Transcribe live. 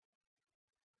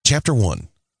Chapter 1.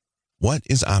 What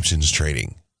is options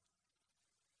trading?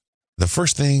 The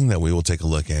first thing that we will take a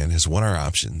look at is what are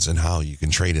options and how you can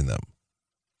trade in them.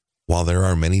 While there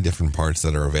are many different parts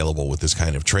that are available with this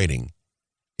kind of trading,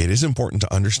 it is important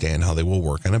to understand how they will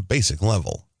work on a basic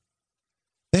level.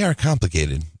 They are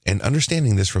complicated, and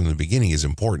understanding this from the beginning is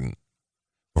important.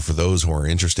 But for those who are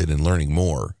interested in learning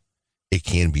more, it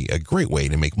can be a great way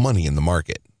to make money in the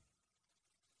market.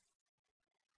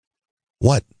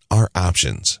 What are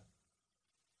options?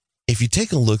 If you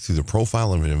take a look through the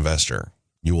profile of an investor,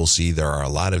 you will see there are a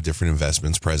lot of different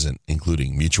investments present,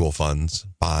 including mutual funds,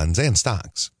 bonds, and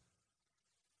stocks.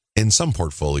 In some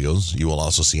portfolios, you will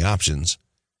also see options,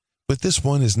 but this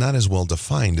one is not as well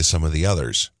defined as some of the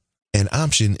others. An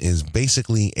option is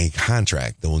basically a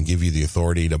contract that will give you the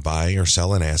authority to buy or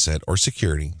sell an asset or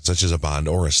security, such as a bond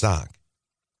or a stock.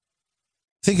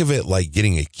 Think of it like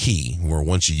getting a key, where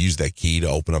once you use that key to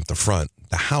open up the front,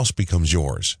 the house becomes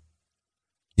yours.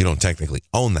 You don't technically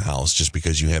own the house just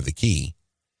because you have the key,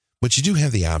 but you do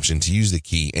have the option to use the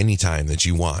key anytime that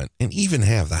you want and even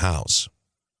have the house.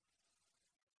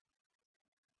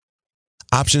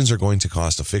 Options are going to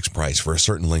cost a fixed price for a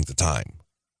certain length of time.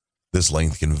 This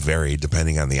length can vary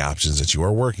depending on the options that you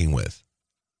are working with.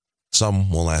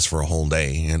 Some will last for a whole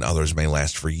day and others may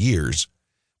last for years,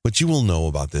 but you will know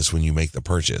about this when you make the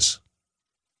purchase.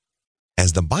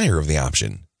 As the buyer of the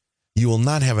option, you will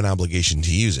not have an obligation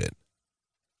to use it.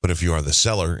 But if you are the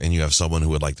seller and you have someone who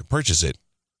would like to purchase it,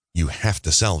 you have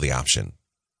to sell the option.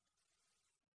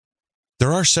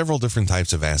 There are several different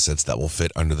types of assets that will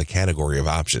fit under the category of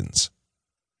options.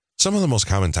 Some of the most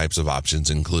common types of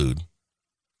options include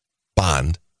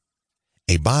bond.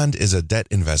 A bond is a debt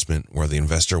investment where the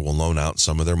investor will loan out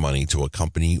some of their money to a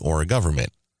company or a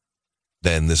government.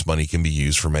 Then this money can be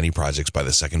used for many projects by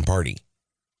the second party,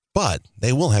 but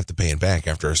they will have to pay it back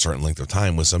after a certain length of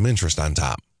time with some interest on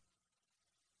top.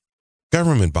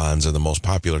 Government bonds are the most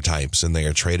popular types, and they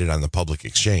are traded on the public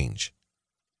exchange.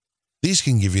 These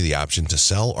can give you the option to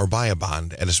sell or buy a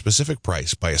bond at a specific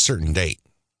price by a certain date.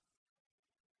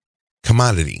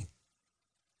 Commodity.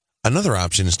 Another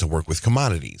option is to work with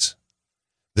commodities.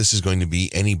 This is going to be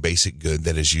any basic good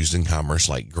that is used in commerce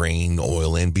like grain,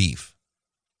 oil, and beef.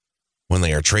 When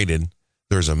they are traded,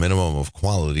 there is a minimum of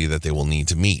quality that they will need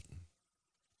to meet.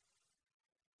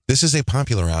 This is a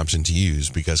popular option to use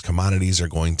because commodities are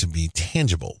going to be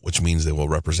tangible, which means they will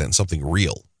represent something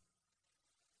real.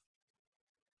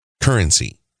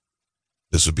 Currency.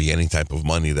 This would be any type of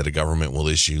money that a government will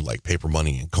issue, like paper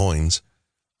money and coins,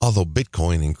 although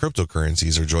Bitcoin and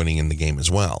cryptocurrencies are joining in the game as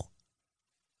well.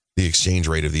 The exchange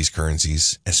rate of these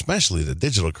currencies, especially the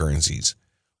digital currencies,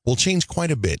 will change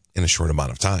quite a bit in a short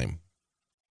amount of time.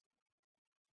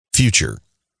 Future.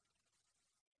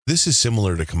 This is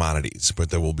similar to commodities, but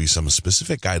there will be some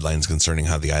specific guidelines concerning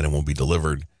how the item will be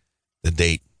delivered, the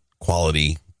date,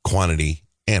 quality, quantity,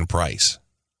 and price.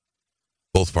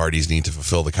 Both parties need to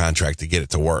fulfill the contract to get it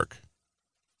to work.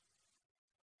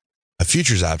 A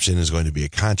futures option is going to be a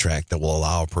contract that will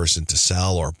allow a person to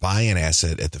sell or buy an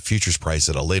asset at the futures price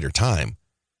at a later time,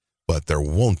 but there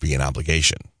won't be an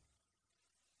obligation.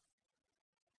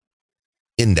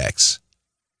 Index.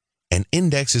 An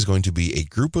index is going to be a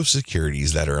group of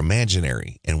securities that are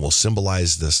imaginary and will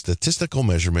symbolize the statistical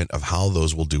measurement of how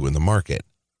those will do in the market.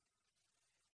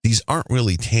 These aren't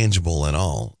really tangible at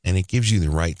all, and it gives you the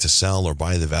right to sell or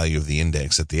buy the value of the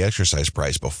index at the exercise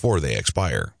price before they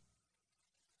expire.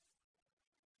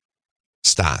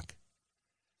 Stock.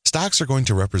 Stocks are going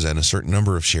to represent a certain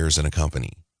number of shares in a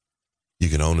company. You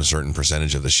can own a certain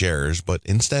percentage of the shares, but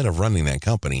instead of running that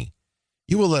company,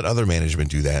 you will let other management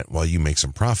do that while you make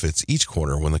some profits each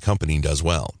quarter when the company does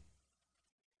well.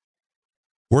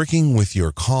 Working with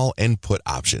your call and put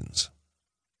options.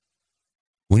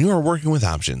 When you are working with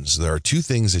options, there are two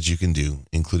things that you can do,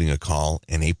 including a call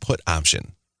and a put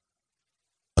option.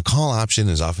 A call option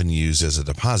is often used as a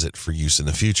deposit for use in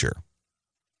the future.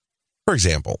 For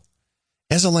example,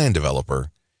 as a land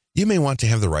developer, you may want to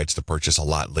have the rights to purchase a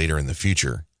lot later in the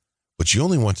future, but you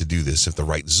only want to do this if the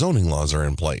right zoning laws are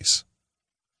in place.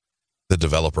 The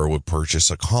developer would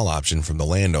purchase a call option from the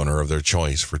landowner of their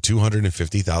choice for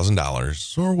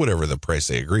 $250,000 or whatever the price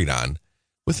they agreed on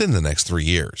within the next 3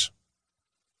 years.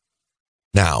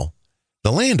 Now,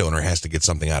 the landowner has to get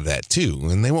something out of that too,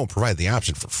 and they won't provide the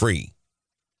option for free.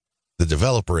 The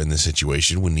developer in this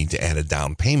situation would need to add a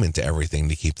down payment to everything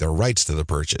to keep their rights to the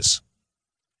purchase.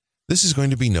 This is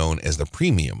going to be known as the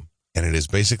premium, and it is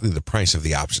basically the price of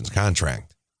the options contract.